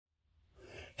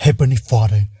Heavenly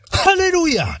Father,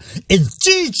 hallelujah, in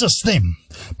Jesus' name,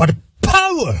 by the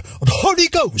power of the Holy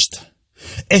Ghost,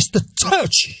 as the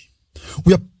church,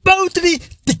 we boldly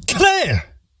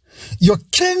declare, your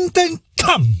kingdom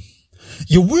come,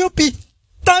 your will be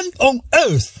done on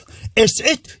earth as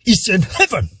it is in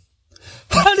heaven.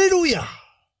 Hallelujah.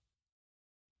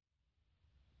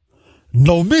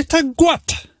 No matter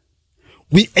what,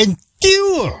 we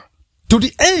endure to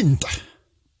the end,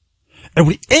 and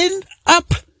we end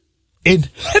up in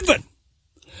heaven.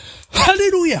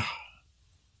 Hallelujah.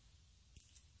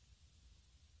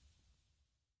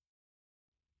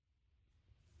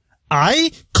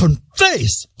 I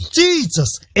confess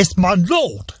Jesus as my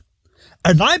Lord,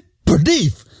 and I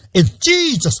believe in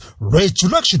Jesus'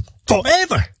 resurrection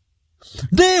forever.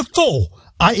 Therefore,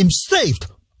 I am saved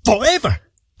forever.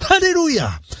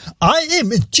 Hallelujah. I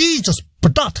am in Jesus'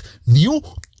 blood, new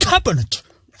covenant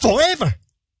forever.